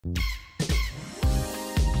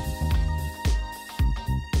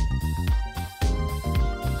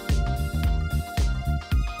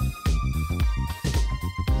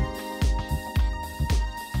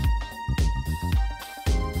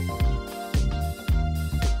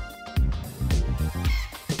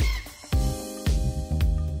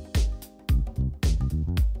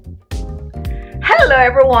Hello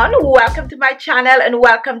everyone, welcome to my channel and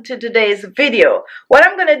welcome to today's video. What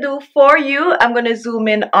I'm going to do for you, I'm going to zoom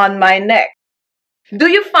in on my neck. Do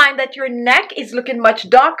you find that your neck is looking much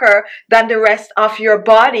darker than the rest of your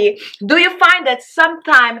body? Do you find that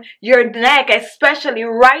sometimes your neck, especially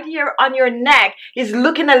right here on your neck, is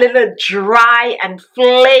looking a little dry and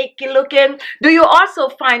flaky looking? Do you also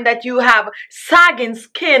find that you have sagging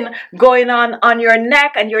skin going on your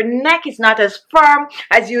neck and your neck is not as firm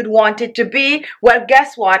as you'd want it to be? Well,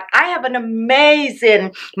 guess what? I have an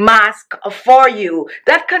amazing mask for you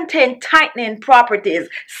that contains tightening properties,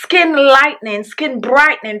 skin lightening, skin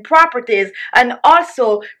brightening properties, and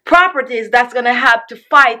also properties that's going to help to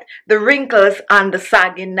fight the wrinkles on the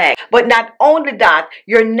sagging neck. But not only that,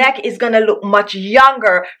 your neck is going to look much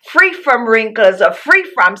younger, free from wrinkles or free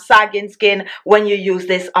from sagging skin when you use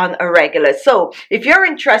this on a regular. So if you're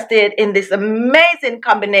interested in this amazing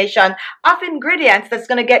combination of ingredients that's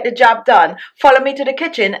going to get the job done, follow me to the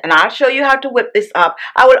kitchen and I'll show you how to whip this up.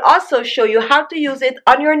 I will also show you how to use it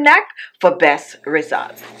on your neck for best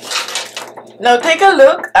results. Now take a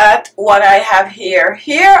look at what I have here.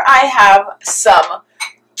 Here I have some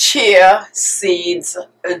chia seeds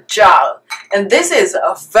gel, and this is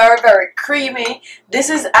a very creamy. This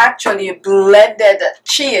is actually blended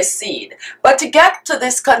chia seed. But to get to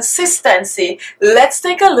this consistency, let's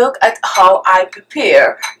take a look at how I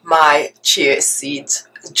prepare my chia seeds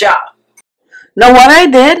gel. Now what I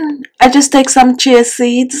did, I just take some chia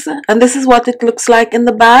seeds, and this is what it looks like in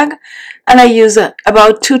the bag, and I use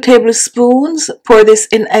about 2 tablespoons, pour this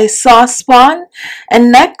in a saucepan, and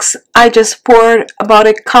next I just pour about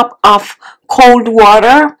a cup of cold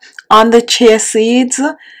water on the chia seeds,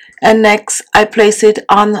 and next I place it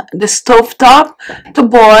on the stove top to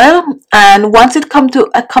boil. And once it comes to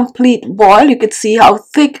a complete boil, you can see how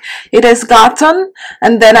thick it has gotten,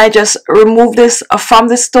 and then I just remove this from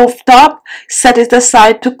the stove top, set it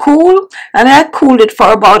aside to cool, and I cooled it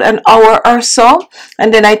for about an hour or so,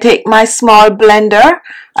 and then I take my small blender,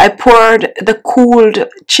 I poured the cooled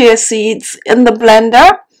chia seeds in the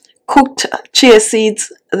blender, cooked chia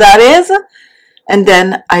seeds that is, and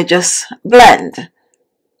then I just blend.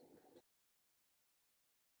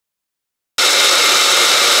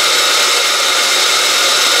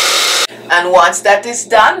 And once that is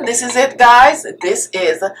done, this is it, guys. This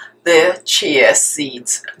is the chia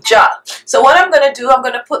seeds gel. So what I'm going to do, I'm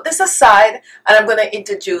going to put this aside and I'm going to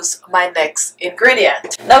introduce my next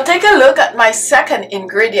ingredient. Now take a look at my second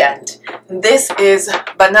ingredient. This is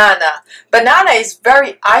banana. Banana is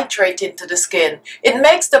very hydrating to the skin. It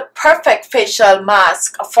makes the perfect facial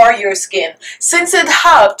mask for your skin, since it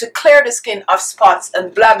helps to clear the skin of spots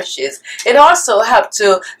and blemishes. It also helps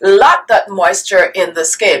to lock that moisture in the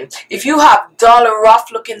skin. If you have dull or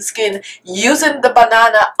rough looking skin, using the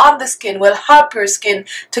banana on the skin will help your skin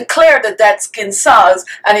to clear the dead skin cells,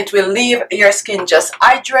 and it will leave your skin just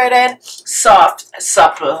hydrated, soft,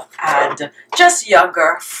 supple, and just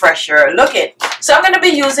younger, fresher looking. So I'm going to be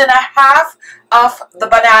using a half of the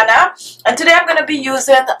banana, and today I'm going to be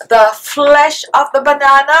using the flesh of the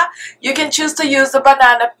banana. You can choose to use the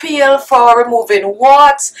banana peel for removing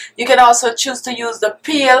warts. You can also choose to use the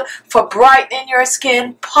peel for brightening your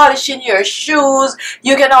skin, polishing your shoes.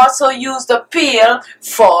 You can also use the peel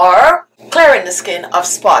for clearing the skin of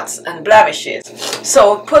spots and blemishes.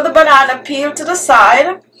 So put the banana peel to the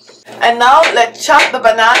side. And now let's chop the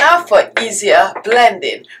banana for easier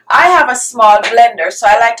blending. I have a small blender, so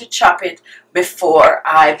I like to chop it before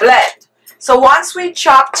I blend. So once we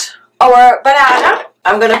chopped our banana,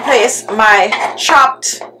 I'm going to place my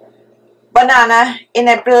chopped banana in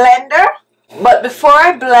a blender. But before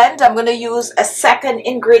I blend, I'm going to use a second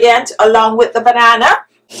ingredient along with the banana.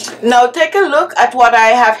 Now take a look at what I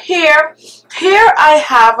have here. Here I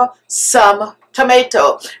have some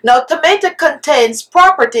tomato. Now tomato contains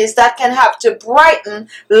properties that can help to brighten,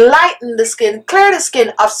 lighten the skin, clear the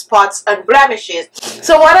skin of spots and blemishes.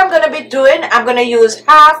 So what I'm going to be doing, I'm going to use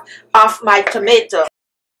half of my tomato.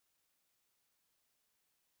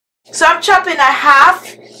 So I'm chopping a half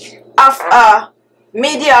of a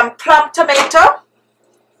medium plum tomato.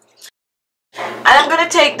 And I'm going to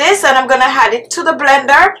take this and I'm going to add it to the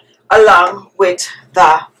blender along with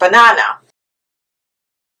the banana.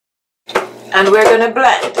 And we're going to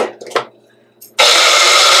blend.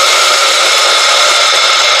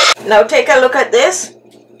 Now take a look at this.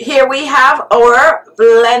 Here we have our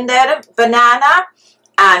blended banana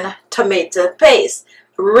and tomato paste.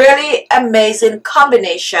 Really amazing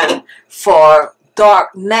combination for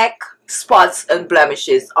dark neck, spots and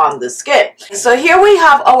blemishes on the skin. So here we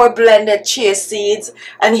have our blended chia seeds,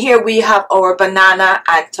 and here we have our banana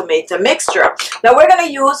and tomato mixture. Now we're going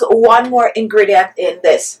to use one more ingredient in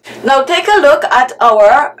this. Now take a look at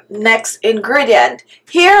our next ingredient.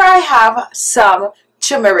 Here I have some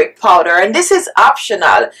turmeric powder, and this is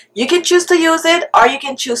optional. You can choose to use it or you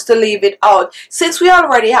can choose to leave it out, since we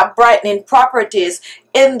already have brightening properties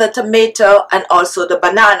in the tomato and also the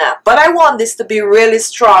banana. But I want this to be really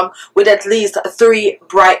strong with at least 3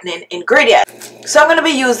 brightening ingredients. So I'm going to be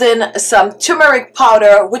using some turmeric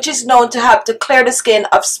powder, which is known to help to clear the skin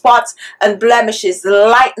of spots and blemishes,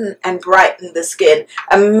 lighten and brighten the skin.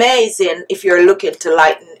 Amazing if you're looking to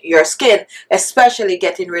lighten your skin, especially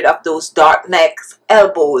getting rid of those dark necks,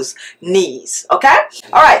 elbows, knees. Okay?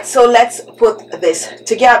 Alright, so let's put this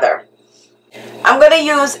together. I'm going to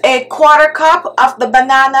use a 1/4 cup of the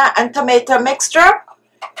banana and tomato mixture.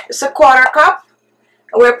 It's a 1/4 cup.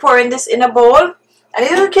 We're pouring this in a bowl, and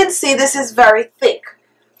as you can see, this is very thick.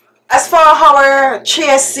 As for our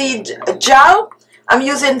chia seed gel, I'm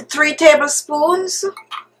using 3 tablespoons.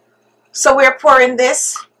 So we're pouring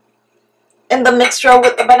this in the mixture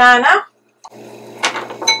with the banana,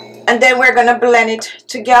 and then we're going to blend it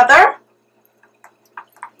together.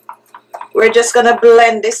 We're just going to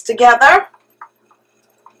blend this together.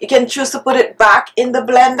 You can choose to put it back in the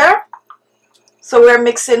blender. So we're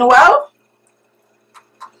mixing well.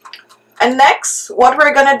 And next, what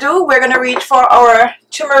we're going to do, we're going to reach for our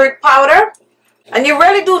turmeric powder. And you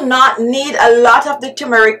really do not need a lot of the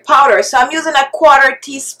turmeric powder. So I'm using a 1/4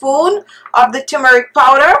 teaspoon of the turmeric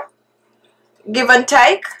powder. Give and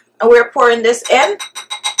take. And we're pouring this in.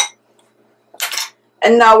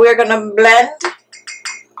 And now we're going to blend.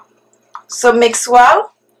 So mix well.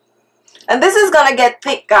 And this is going to get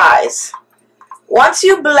thick, guys. Once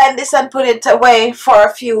you blend this and put it away for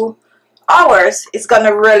a few hours, it's going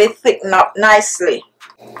to really thicken up nicely.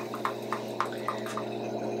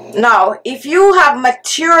 Now, if you have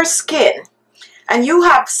mature skin and you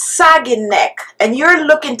have sagging neck and you're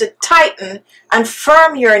looking to tighten and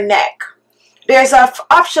firm your neck, there's an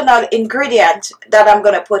optional ingredient that I'm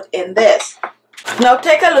going to put in this. Now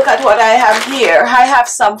take a look at what I have here. I have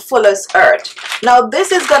some Fuller's Earth. Now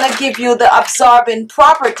this is going to give you the absorbing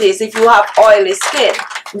properties if you have oily skin.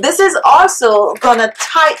 This is also going to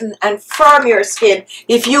tighten and firm your skin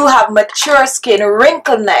if you have mature skin,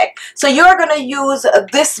 wrinkle neck. So you're going to use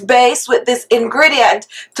this base with this ingredient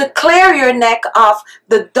to clear your neck of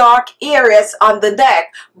the dark areas on the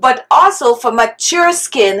neck. But also for mature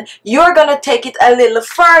skin, you're going to take it a little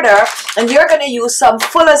further, and you're going to use some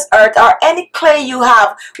Fuller's Earth or any clay you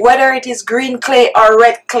have, whether it is green clay or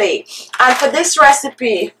red clay. And for this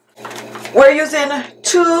recipe, we're using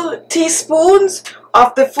 2 teaspoons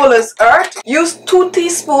of the Fuller's Earth. Use 2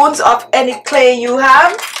 teaspoons of any clay you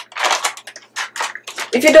have.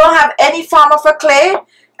 If you don't have any form of a clay,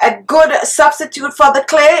 a good substitute for the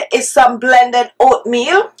clay is some blended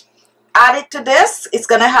oatmeal. Add it to this. It's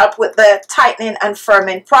going to help with the tightening and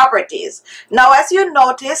firming properties. Now, as you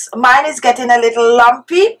notice, mine is getting a little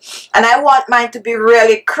lumpy, and I want mine to be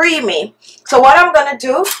really creamy. So what I'm going to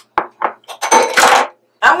do,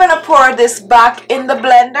 I'm going to pour this back in the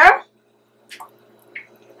blender.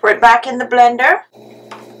 Pour it back in the blender.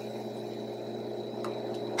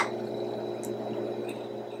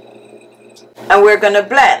 And we're going to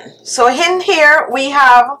blend. So in here we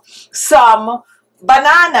have some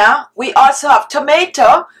banana, we also have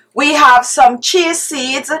tomato, we have some chia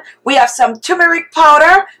seeds, we have some turmeric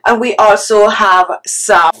powder, and we also have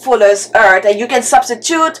some Fuller's Earth. And you can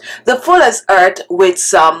substitute the Fuller's Earth with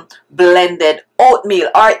some blended oatmeal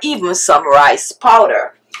or even some rice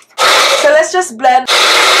powder. So let's just blend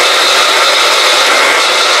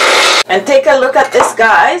and take a look at this,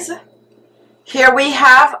 guys. Here we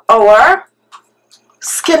have our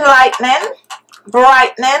skin lightening,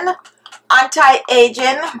 brightening,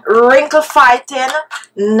 anti-aging, wrinkle fighting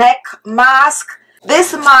neck mask.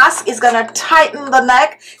 This mask is going to tighten the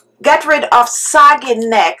neck, get rid of sagging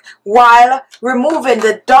neck while removing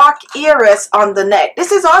the dark areas on the neck.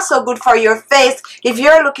 This is also good for your face if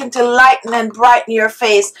you're looking to lighten and brighten your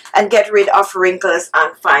face and get rid of wrinkles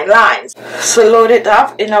and fine lines. So load it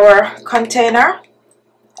up in our container.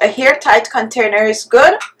 A hair-tight container is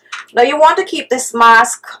good. Now you want to keep this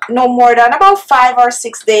mask no more than about 5 or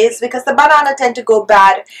 6 days because the banana tend to go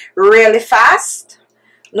bad really fast.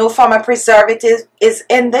 No form of preservative is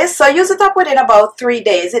in this, so use it up within about 3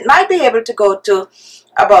 days. It might be able to go to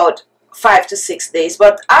about 5 to 6 days,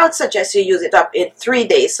 but I would suggest you use it up in 3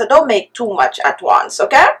 days, so don't make too much at once.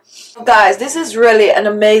 Okay, guys, this is really an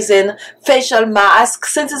amazing facial mask,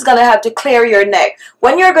 since it's gonna help to clear your neck.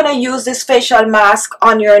 When you're gonna use this facial mask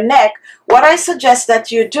on your neck, what I suggest that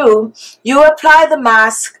you do, you apply the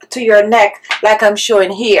mask to your neck like I'm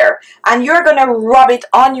showing here, and you're gonna rub it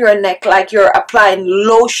on your neck like you're applying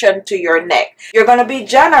lotion to your neck. You're gonna be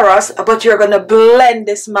generous, but you're gonna blend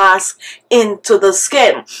this mask into the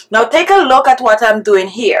skin. Now take a look at what I'm doing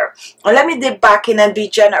here. Let me dip back in and be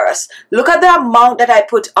generous. Look at the amount that I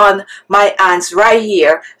put on my hands right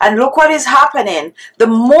here, and look what is happening. The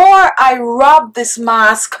more I rub this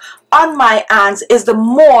mask on my hands, is the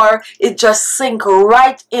more it just sink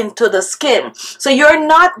right into the skin. So you're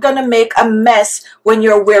not gonna make a mess when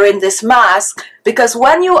you're wearing this mask, because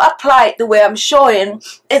when you apply it the way I'm showing,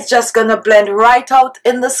 it's just gonna blend right out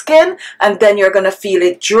in the skin, and then you're gonna feel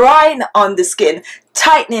it drying on the skin,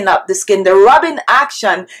 tightening up the skin. The rubbing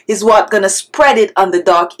action is what gonna spread it on the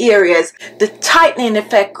dark areas. The tightening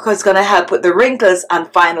effect is gonna help with the wrinkles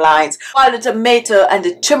and fine lines, while the tomato and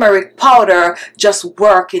the turmeric powder just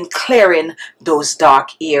work in clearing those dark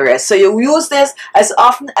areas. So you use this as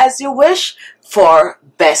often as you wish for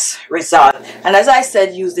best result. And as I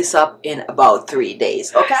said, use this up in about 3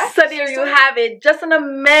 days. Okay, so there you have it. Just an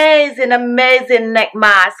amazing neck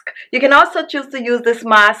mask. You can also choose to use this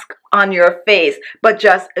mask on your face, but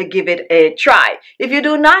just give it a try. If you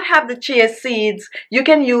do not have the chia seeds, you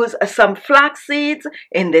can use some flax seeds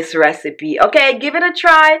in this recipe. Okay, give it a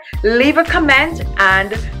try, leave a comment,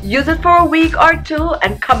 and use it for a week or 2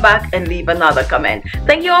 and come back and leave another comment.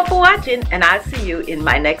 Thank you all for watching, and I'll see you in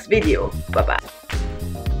my next video. Bye bye.